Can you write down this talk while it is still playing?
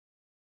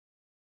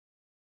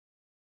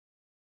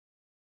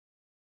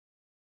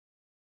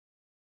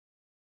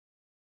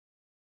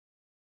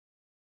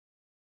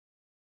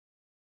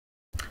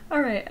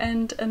Alright,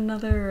 and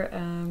another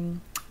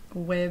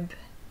web-based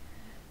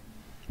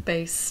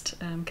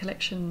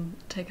collection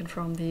taken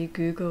from the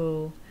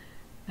Google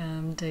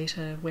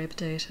data, web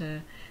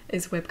data,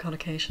 is web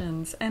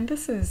collocations, and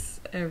this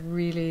is a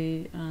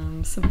really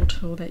simple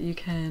tool that you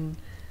can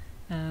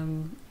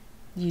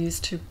use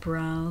to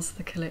browse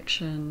the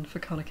collection for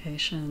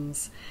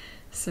collocations.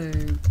 So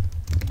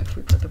if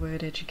we put the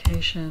word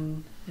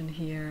education in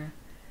here,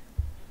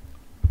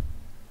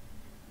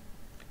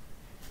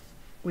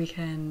 we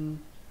can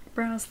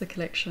browse the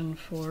collection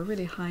for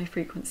really high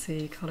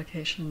frequency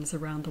collocations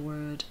around the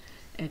word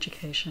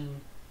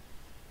education.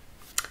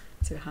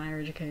 So higher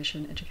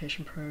education,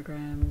 education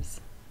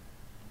programs,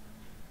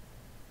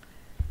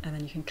 and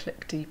then you can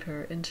click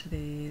deeper into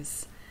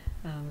these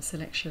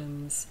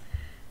selections,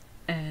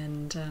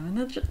 and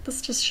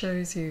this just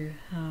shows you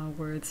how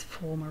words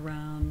form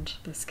around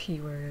this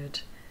keyword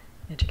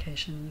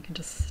education. You can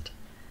just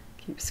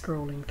keep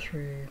scrolling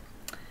through.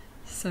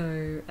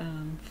 So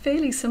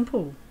fairly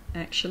simple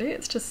actually.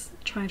 It's just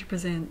trying to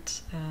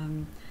present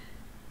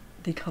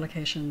the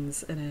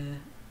collocations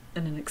in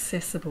an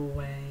accessible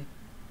way,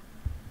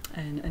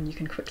 and you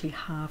can quickly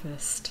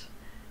harvest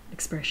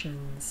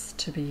expressions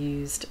to be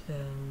used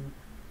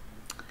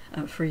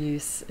for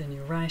use in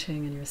your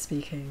writing and your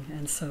speaking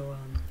and so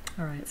on.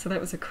 Alright, so that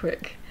was a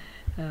quick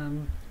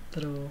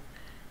little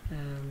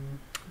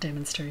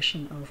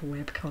demonstration of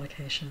web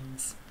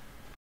collocations.